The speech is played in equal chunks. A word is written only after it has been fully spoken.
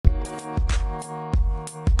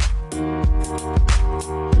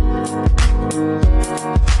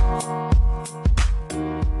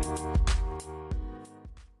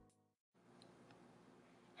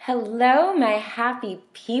Hello, my happy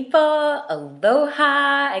people.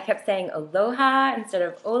 Aloha. I kept saying aloha instead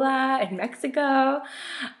of hola in Mexico.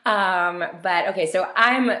 But okay, so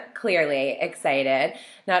I'm clearly excited.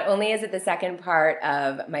 Not only is it the second part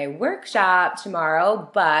of my workshop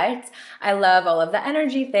tomorrow, but I love all of the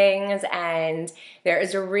energy things, and there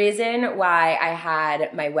is a reason why I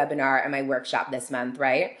had my webinar and my workshop this month,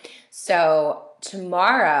 right? So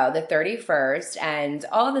tomorrow, the 31st, and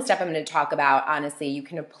all of the stuff I'm going to talk about, honestly, you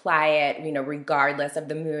can apply it, regardless of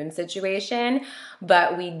the moon situation.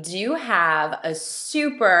 But we do have a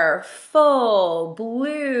super full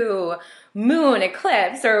blue moon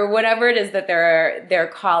eclipse, or whatever it is that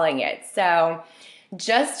they're calling it. So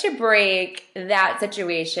just to break that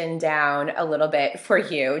situation down a little bit for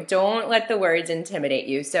you, don't let the words intimidate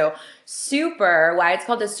you. So super, why it's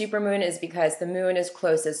called a super moon is because the moon is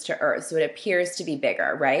closest to Earth, so it appears to be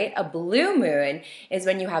bigger, right? A blue moon is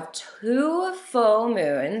when you have two full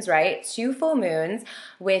moons, right? Two full moons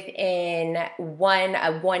within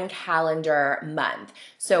one calendar month.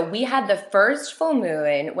 So we had the first full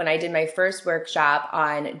moon when I did my first workshop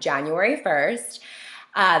on January 1st.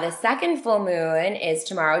 The second full moon is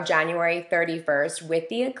tomorrow, January 31st, with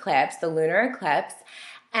the eclipse, the lunar eclipse.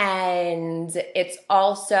 And it's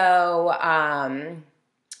also,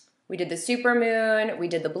 we did the super moon, we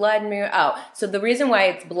did the blood moon. Oh, so the reason why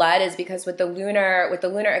it's blood is because with the lunar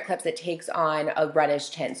eclipse, it takes on a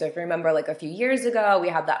reddish tint. So if you remember, like a few years ago, we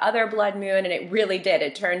had the other blood moon, and it really did.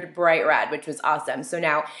 It turned bright red, which was awesome. So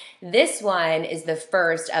now this one is the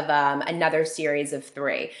first of another series of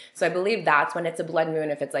three. So I believe that's when it's a blood moon,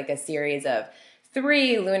 if it's like a series of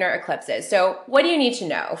three lunar eclipses. So what do you need to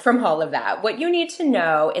know from all of that? What you need to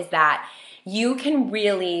know is that you can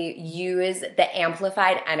really use the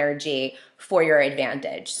amplified energy for your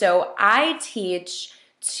advantage. So I teach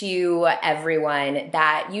to everyone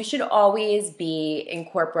that you should always be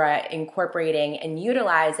incorporating and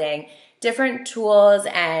utilizing different tools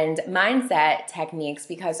and mindset techniques,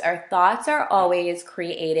 because our thoughts are always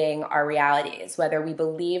creating our realities, whether we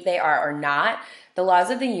believe they are or not. The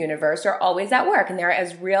laws of the universe are always at work, and they're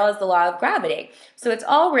as real as the law of gravity. So it's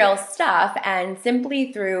all real stuff, and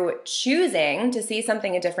simply through choosing to see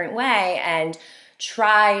something a different way and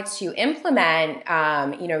try to implement,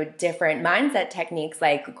 different mindset techniques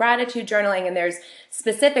like gratitude journaling, and there's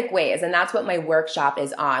specific ways, and that's what my workshop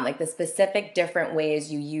is on, like the specific different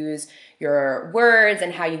ways you use your words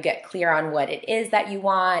and how you get clear on what it is that you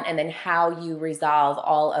want, and then how you resolve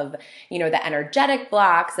all of, the energetic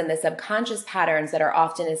blocks and the subconscious patterns that are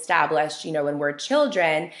often established, when we're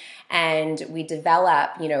children, and we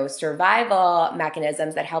develop, survival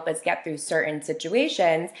mechanisms that help us get through certain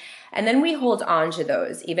situations. And then we hold on to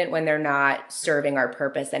those even when they're not serving our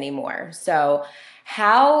purpose anymore. So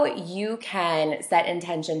how you can set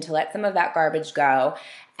intention to let some of that garbage go.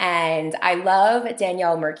 And I love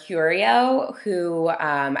Danielle Mercurio, who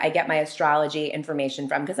I get my astrology information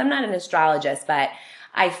from, because I'm not an astrologist, but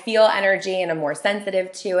I feel energy and I'm more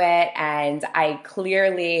sensitive to it. And I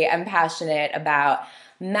clearly am passionate about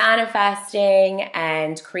manifesting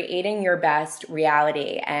and creating your best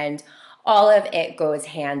reality. And all of it goes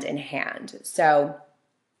hand in hand. So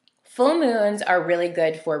full moons are really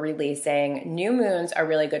good for releasing. New moons are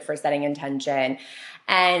really good for setting intention.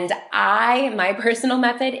 And my personal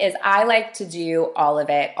method is I like to do all of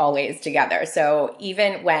it always together. So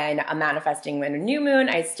even when I'm manifesting in a new moon,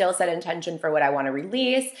 I still set intention for what I want to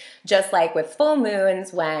release. Just like with full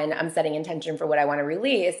moons, when I'm setting intention for what I want to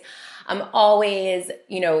release, I'm always,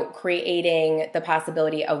 creating the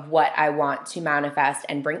possibility of what I want to manifest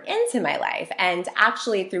and bring into my life. And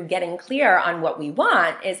actually, through getting clear on what we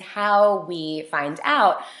want is how we find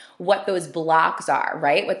out what those blocks are,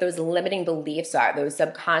 right? What those limiting beliefs are, those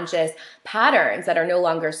subconscious patterns that are no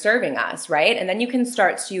longer serving us, right? And then you can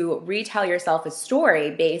start to retell yourself a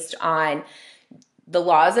story based on the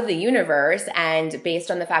laws of the universe and based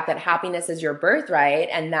on the fact that happiness is your birthright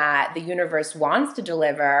and that the universe wants to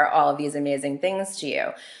deliver all of these amazing things to you.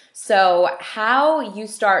 So how you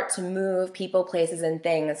start to move people, places, and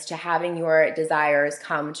things to having your desires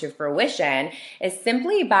come to fruition is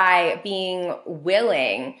simply by being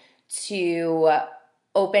willing to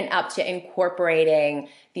open up to incorporating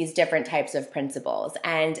these different types of principles.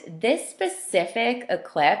 And this specific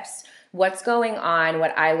eclipse, what's going on,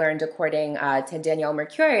 what I learned according to Danielle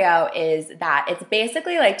Mercurio, is that it's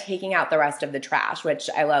basically like taking out the rest of the trash, which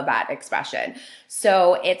I love that expression.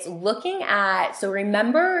 So it's looking at, so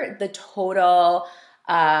remember the total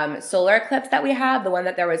solar eclipse that we had, the one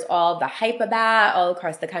that there was all the hype about all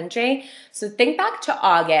across the country. So think back to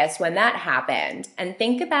August when that happened and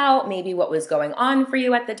think about maybe what was going on for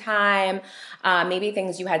you at the time, maybe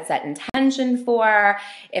things you had set intention for,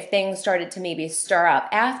 if things started to maybe stir up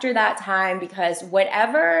after that time, because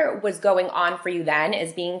whatever was going on for you then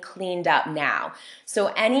is being cleaned up now. So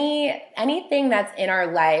anything that's in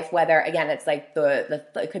our life, whether again it's like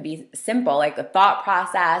it could be simple, like the thought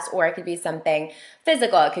process, or it could be something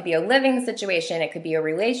physical, it could be a living situation, it could be a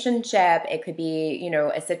relationship, it could be,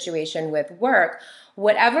 a situation with work.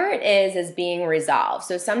 Whatever it is being resolved.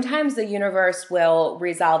 So sometimes the universe will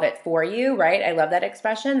resolve it for you, right? I love that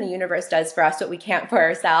expression. The universe does for us what we can't for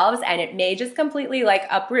ourselves, and it may just completely like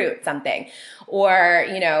uproot something. Or,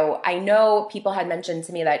 I know people had mentioned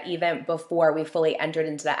to me that even before we fully entered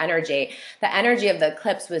into the energy of the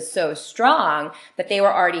eclipse was so strong that they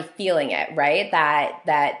were already feeling it, right?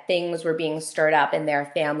 That things were being stirred up in their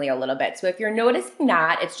family a little bit. So if you're noticing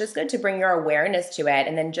that, it's just good to bring your awareness to it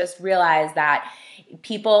and then just realize that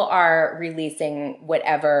people are releasing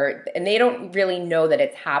whatever, and they don't really know that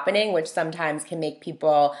it's happening, which sometimes can make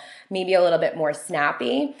people maybe a little bit more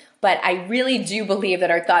snappy. But I really do believe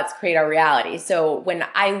that our thoughts create our reality. So when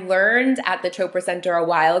I learned at the Chopra Center a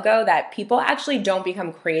while ago that people actually don't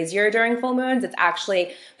become crazier during full moons, it's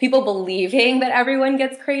actually people believing that everyone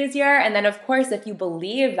gets crazier. And then of course, if you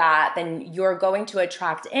believe that, then you're going to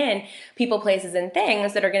attract in people, places, and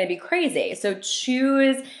things that are going to be crazy. So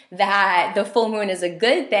choose that the full moon is a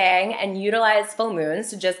good thing and utilize full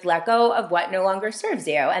moons to just let go of what no longer serves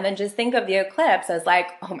you. And then just think of the eclipse as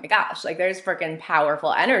like, oh my gosh, like there's freaking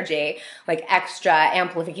powerful energy, like extra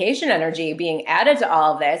amplification energy being added to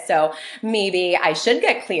all of this. So maybe I should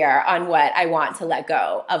get clear on what I want to let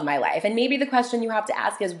go of my life. And maybe the question you have to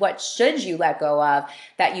ask is, what should you let go of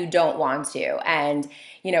that you don't want to? And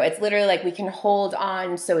it's literally like we can hold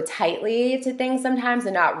on so tightly to things sometimes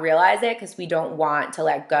and not realize it because we don't want to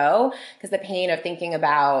let go, because the pain of thinking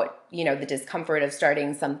about, the discomfort of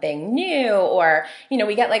starting something new, or,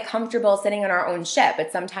 we get like comfortable sitting on our own shit,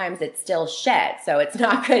 but sometimes it's still shit. So it's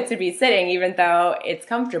not good to be sitting even though it's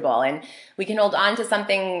comfortable. And we can hold on to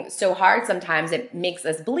something so hard sometimes it makes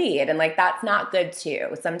us bleed. And like, that's not good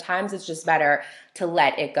too. Sometimes it's just better to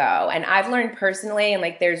let it go. And I've learned personally, and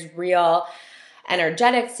like there's real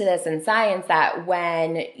energetics to this in science, that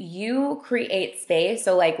when you create space,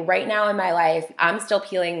 so like right now in my life, I'm still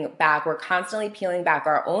peeling back, we're constantly peeling back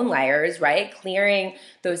our own layers, right? Clearing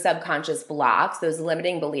those subconscious blocks, those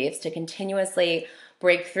limiting beliefs to continuously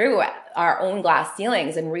break through our own glass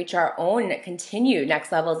ceilings and reach our own continued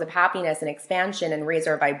next levels of happiness and expansion and raise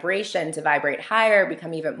our vibration to vibrate higher,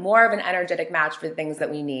 become even more of an energetic match for the things that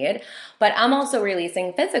we need. But I'm also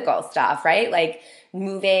releasing physical stuff, right? Like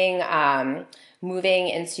moving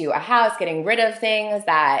into a house, getting rid of things,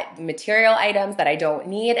 material items that I don't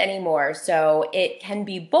need anymore. So it can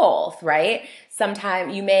be both, right?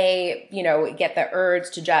 Sometimes you may, get the urge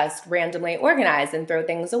to just randomly organize and throw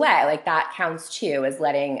things away. Like that counts too as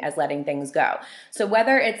letting things go. So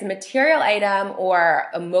whether it's a material item or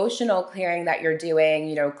emotional clearing that you're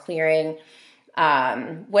doing, clearing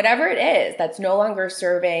whatever it is that's no longer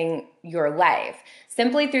serving your life,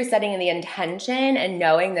 simply through setting the intention and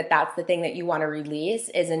knowing that that's the thing that you want to release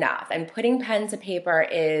is enough. And putting pen to paper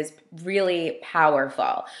is really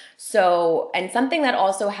powerful. So, and something that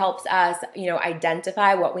also helps us,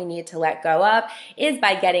 identify what we need to let go of is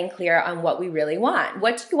by getting clear on what we really want.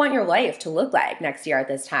 What do you want your life to look like next year at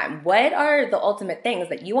this time? What are the ultimate things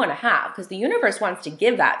that you want to have? Because the universe wants to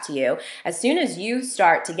give that to you as soon as you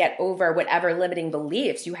start to get over whatever limiting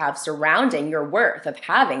beliefs you have surrounding your worth of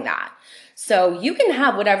having that. So you can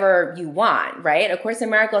have whatever you want, right? A Course in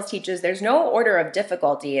Miracles teaches there's no order of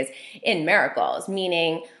difficulties in miracles,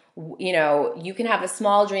 meaning, you can have a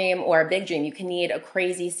small dream or a big dream. You can need a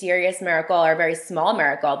crazy, serious miracle or a very small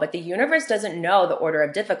miracle, but the universe doesn't know the order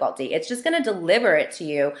of difficulty. It's just going to deliver it to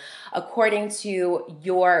you according to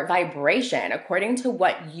your vibration, according to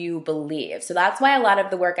what you believe. So that's why a lot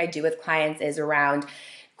of the work I do with clients is around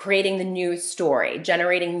creating the new story,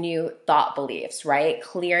 generating new thought beliefs, right?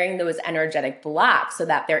 Clearing those energetic blocks so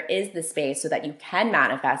that there is the space so that you can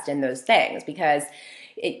manifest in those things, because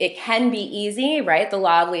it can be easy, right? The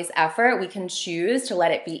law of least effort, we can choose to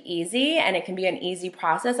let it be easy, and it can be an easy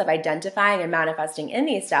process of identifying and manifesting in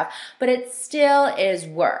these stuff, but it still is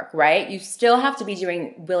work, right? You still have to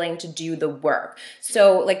be willing to do the work.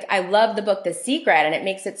 So like, I love the book, The Secret, and it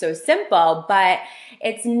makes it so simple, but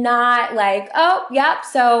it's not like, oh, yep,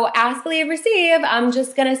 so ask, believe, receive. I'm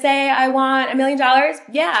just going to say I want $1 million.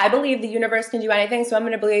 Yeah, I believe the universe can do anything, so I'm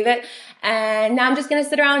going to believe it. And now I'm just going to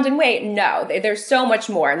sit around and wait. No, there's so much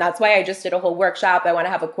more. And that's why I just did a whole workshop. I want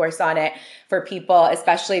to have a course on it for people,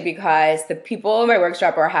 especially because the people in my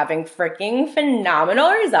workshop are having freaking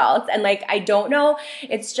phenomenal results. And like, I don't know,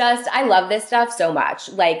 it's just, I love this stuff so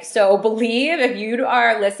much. Like, so believe, if you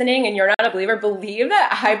are listening and you're not a believer, believe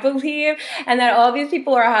that I believe and that all these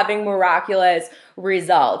people are having miraculous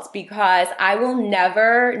results, because I will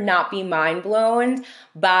never not be mind blown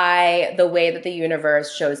by the way that the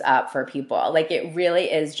universe shows up for people. Like, it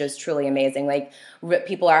really is just truly amazing. Like,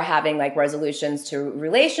 people are having like resolutions to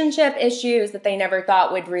relationship issues that they never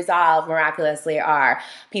thought would resolve miraculously are.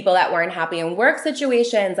 People that weren't happy in work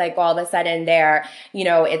situations, like all of a sudden they're,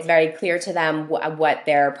 it's very clear to them what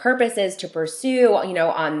their purpose is to pursue,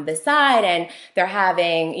 on the side, and they're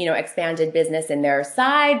having, expanded business in their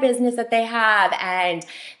side business that they have, and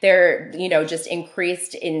they're, just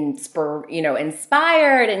increased inspired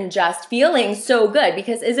and just feeling so good,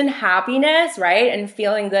 because isn't happiness, right, and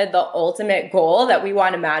feeling good the ultimate goal that we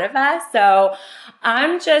want to manifest? So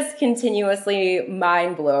I'm just continuously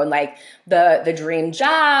mind blown. Like the dream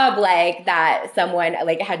job, like that someone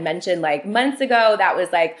like had mentioned like months ago, that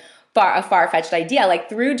was like a far-fetched idea. Like,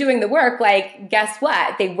 through doing the work, like, guess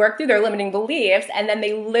what? They worked through their limiting beliefs, and then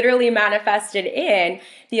they literally manifested in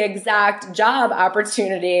the exact job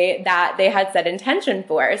opportunity that they had set intention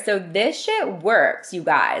for. So this shit works, you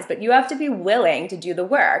guys, but you have to be willing to do the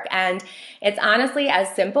work. And it's honestly as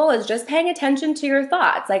simple as just paying attention to your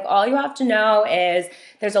thoughts. Like, all you have to know is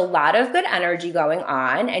there's a lot of good energy going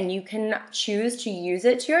on, and you can choose to use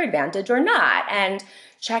it to your advantage or not. And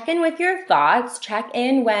check in with your thoughts, check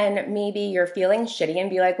in when maybe you're feeling shitty, and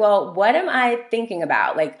be like, well, what am I thinking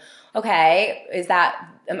about? Like, okay,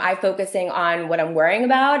 am I focusing on what I'm worrying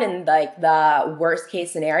about and like the worst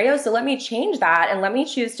case scenario? So let me change that, and let me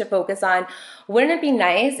choose to focus on, wouldn't it be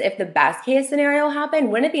nice if the best case scenario happened?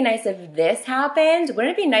 Wouldn't it be nice if this happened?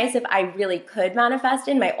 Wouldn't it be nice if I really could manifest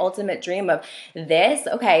in my ultimate dream of this?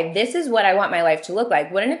 Okay, this is what I want my life to look like.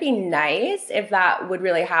 Wouldn't it be nice if that would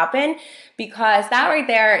really happen? Because that right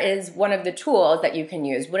there is one of the tools that you can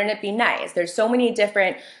use. Wouldn't it be nice? There's so many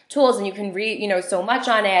different tools, and you can read, so much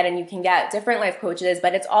on it, and you can get different life coaches,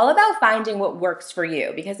 but it's all about finding what works for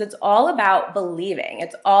you, because it's all about believing.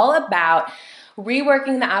 It's all about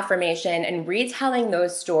reworking the affirmation and retelling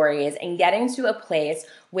those stories and getting to a place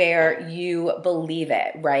where you believe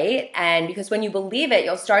it, right? And because when you believe it,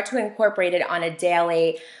 you'll start to incorporate it on a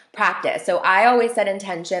daily practice. So I always set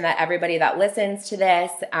intention that everybody that listens to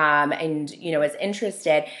this and is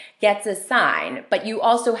interested gets a sign, but you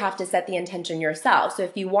also have to set the intention yourself. So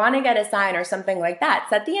if you want to get a sign or something like that,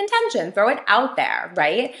 set the intention, throw it out there,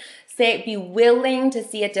 right? Be willing to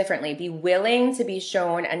see it differently. Be willing to be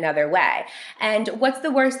shown another way. And what's the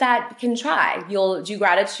worst that can try? You'll do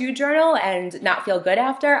gratitude journal and not feel good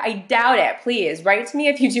after? I doubt it. Please write to me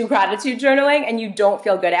if you do gratitude journaling and you don't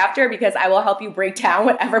feel good after, because I will help you break down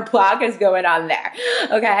whatever block is going on there.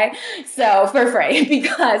 Okay? So for free,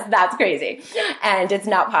 because that's crazy. And it's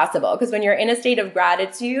not possible, because when you're in a state of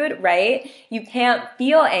gratitude, right, you can't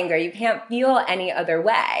feel anger. You can't feel any other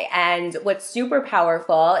way. And what's super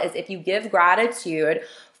powerful is if you give gratitude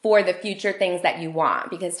for the future things that you want,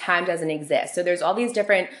 because time doesn't exist. So there's all these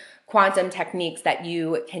different quantum techniques that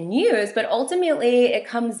you can use, but ultimately it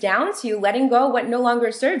comes down to letting go what no longer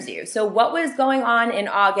serves you. So what was going on in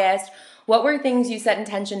August? What were things you set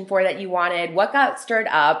intention for that you wanted? What got stirred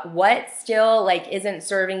up? What still isn't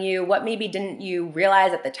serving you? What maybe didn't you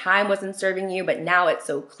realize at the time wasn't serving you, but now it's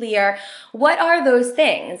so clear? What are those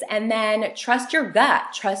things? And then trust your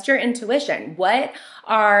gut, trust your intuition. What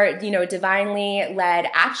are, divinely led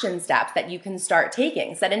action steps that you can start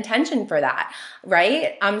taking? Set intention for that,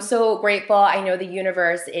 right? I'm so grateful. I know the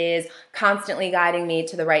universe is constantly guiding me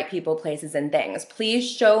to the right people, places, and things. Please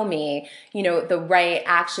show me, the right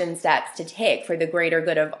action steps to take for the greater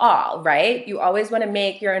good of all, right? You always want to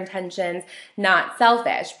make your intentions not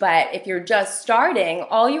selfish, but if you're just starting,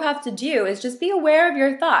 all you have to do is just be aware of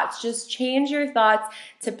your thoughts. Just change your thoughts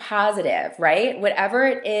to positive, right? Whatever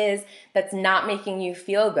it is that's not making you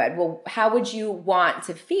feel good. Well, how would you want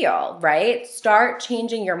to feel, right? Start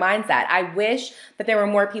changing your mindset. I wish that there were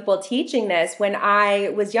more people teaching this when I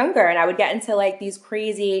was younger, and I would get into these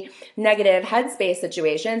crazy negative headspace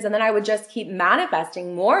situations, and then I would just keep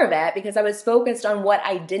manifesting more of it because I was focused on what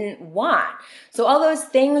I didn't want. So all those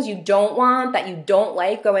things you don't want, that you don't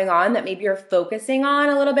like going on, that maybe you're focusing on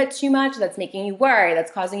a little bit too much, that's making you worry,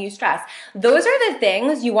 that's causing you stress, those are the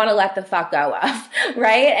things you want to let the fuck go of,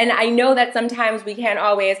 right? And I know that sometimes we can't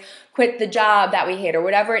always quit the job that we hate or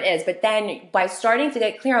whatever it is. But then by starting to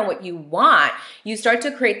get clear on what you want, you start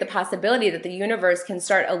to create the possibility that the universe can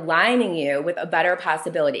start aligning you with a better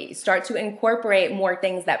possibility. Start to incorporate more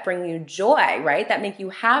things that bring you joy, right? That make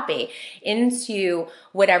you happy into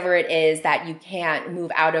whatever it is that you can't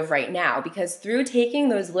move out of right now. Because through taking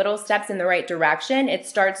those little steps in the right direction, it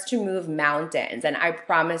starts to move mountains. And I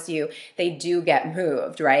promise you, they do get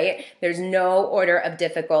moved, right? There's no order of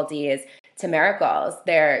difficulties to miracles.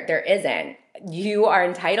 There isn't. You are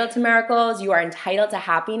entitled to miracles. You are entitled to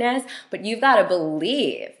happiness, but you've got to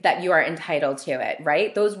believe that you are entitled to it,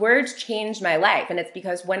 right? Those words changed my life. And it's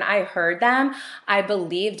because when I heard them, I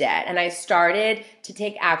believed it and I started to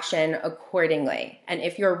take action accordingly. And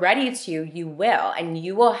if you're ready to, you will, and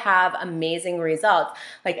you will have amazing results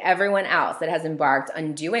like everyone else that has embarked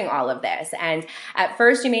on doing all of this. And at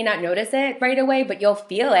first you may not notice it right away, but you'll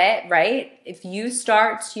feel it, right? If you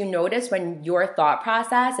start to notice when your thought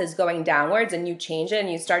process is going downwards and you change it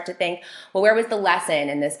and you start to think, well, where was the lesson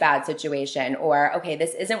in this bad situation? Or, okay,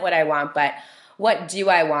 this isn't what I want, but what do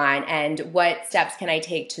I want and what steps can I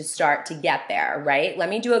take to start to get there, right? Let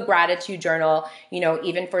me do a gratitude journal,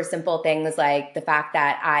 even for simple things like the fact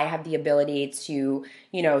that I have the ability to,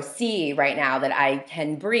 see right now, that I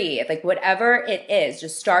can breathe, like whatever it is,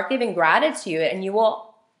 just start giving gratitude and you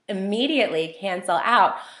will immediately cancel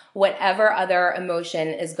out whatever other emotion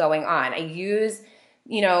is going on. I use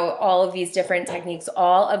all of these different techniques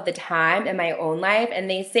all of the time in my own life, and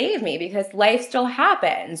they save me because life still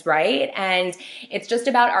happens, right? And it's just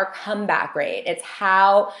about our comeback rate. It's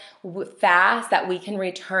how fast that we can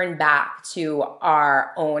return back to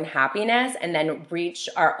our own happiness and then reach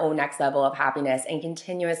our own next level of happiness and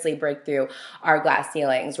continuously break through our glass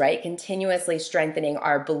ceilings, right? Continuously strengthening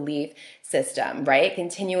our belief system, right?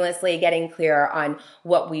 Continuously getting clear on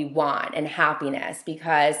what we want and happiness,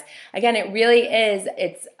 because again, it really is,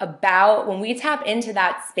 it's about when we tap into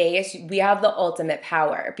that space, we have the ultimate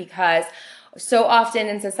power, because so often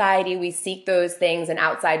in society, we seek those things in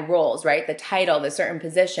outside roles, right? The title, the certain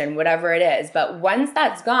position, whatever it is. But once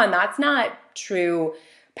that's gone, that's not true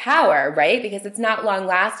power, right? Because it's not long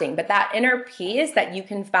lasting. But that inner peace that you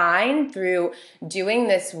can find through doing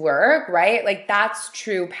this work, right? Like that's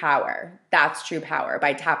true power. That's true power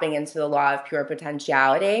by tapping into the law of pure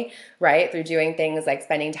potentiality, right? Through doing things like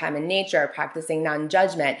spending time in nature, practicing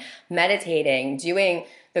non-judgment, meditating, doing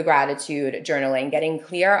the gratitude journaling, getting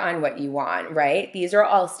clear on what you want, right? These are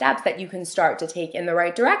all steps that you can start to take in the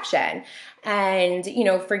right direction. And,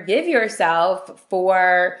 forgive yourself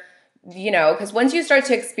for, because once you start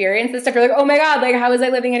to experience this stuff, you're like, oh my God, like, how was I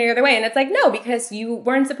living any other way? And it's like, no, because you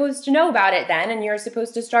weren't supposed to know about it then. And you're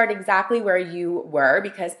supposed to start exactly where you were,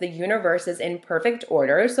 because the universe is in perfect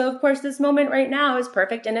order. So of course, this moment right now is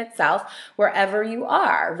perfect in itself, wherever you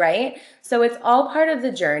are, right? So it's all part of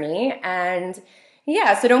the journey. And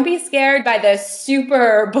yeah, so don't be scared by the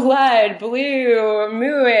super blood, blue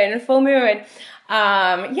moon, full moon.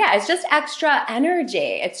 It's just extra energy.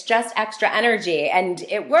 It's just extra energy, and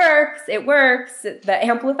it works. It works. The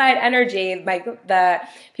amplified energy, the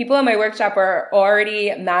people in my workshop are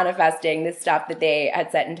already manifesting this stuff that they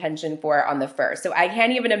had set intention for on the 1st. So I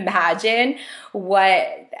can't even imagine what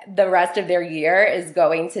the rest of their year is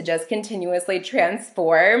going to just continuously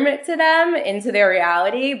transform to them into their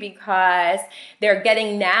reality, because they're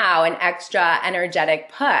getting now an extra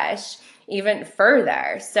energetic push even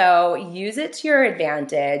further. So use it to your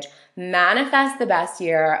advantage, manifest the best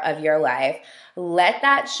year of your life, let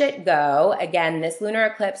that shit go. Again, this lunar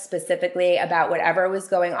eclipse specifically about whatever was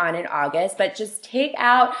going on in August, but just take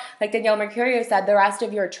out, like Danielle Mercurio said, the rest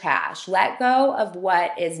of your trash. Let go of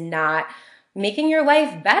what is not making your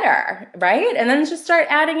life better, right? And then just start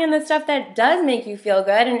adding in the stuff that does make you feel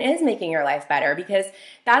good and is making your life better, because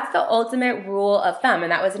that's the ultimate rule of thumb.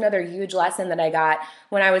 And that was another huge lesson that I got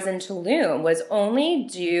when I was in Tulum, was only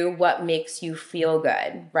do what makes you feel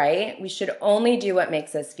good, right? We should only do what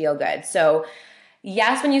makes us feel good. So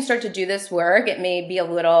yes, when you start to do this work, it may be a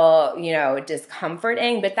little,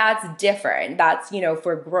 discomforting, but that's different. That's,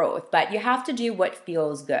 for growth, but you have to do what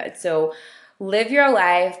feels good. So live your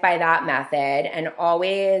life by that method, and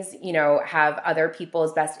always, have other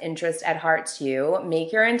people's best interest at heart too.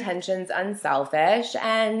 Make your intentions unselfish,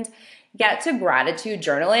 and get to gratitude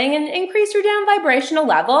journaling and increase your damn vibrational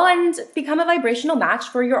level and become a vibrational match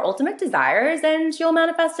for your ultimate desires, and you'll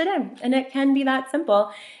manifest it in. And it can be that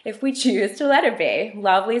simple if we choose to let it be.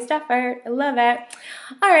 Lovely stuff, Art. I love it.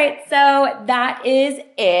 All right, so that is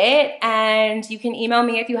it. And you can email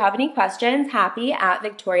me if you have any questions,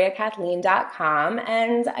 happy@victoriakathleen.com.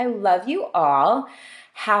 And I love you all.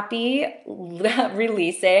 happy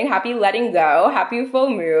releasing, happy letting go, happy full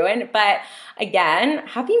moon. But again,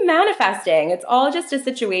 happy manifesting. It's all just a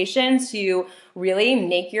situation to really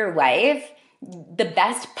make your life the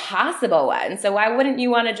best possible one. So why wouldn't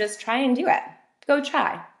you want to just try and do it? Go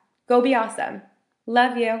try. Go be awesome.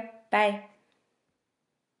 Love you. Bye.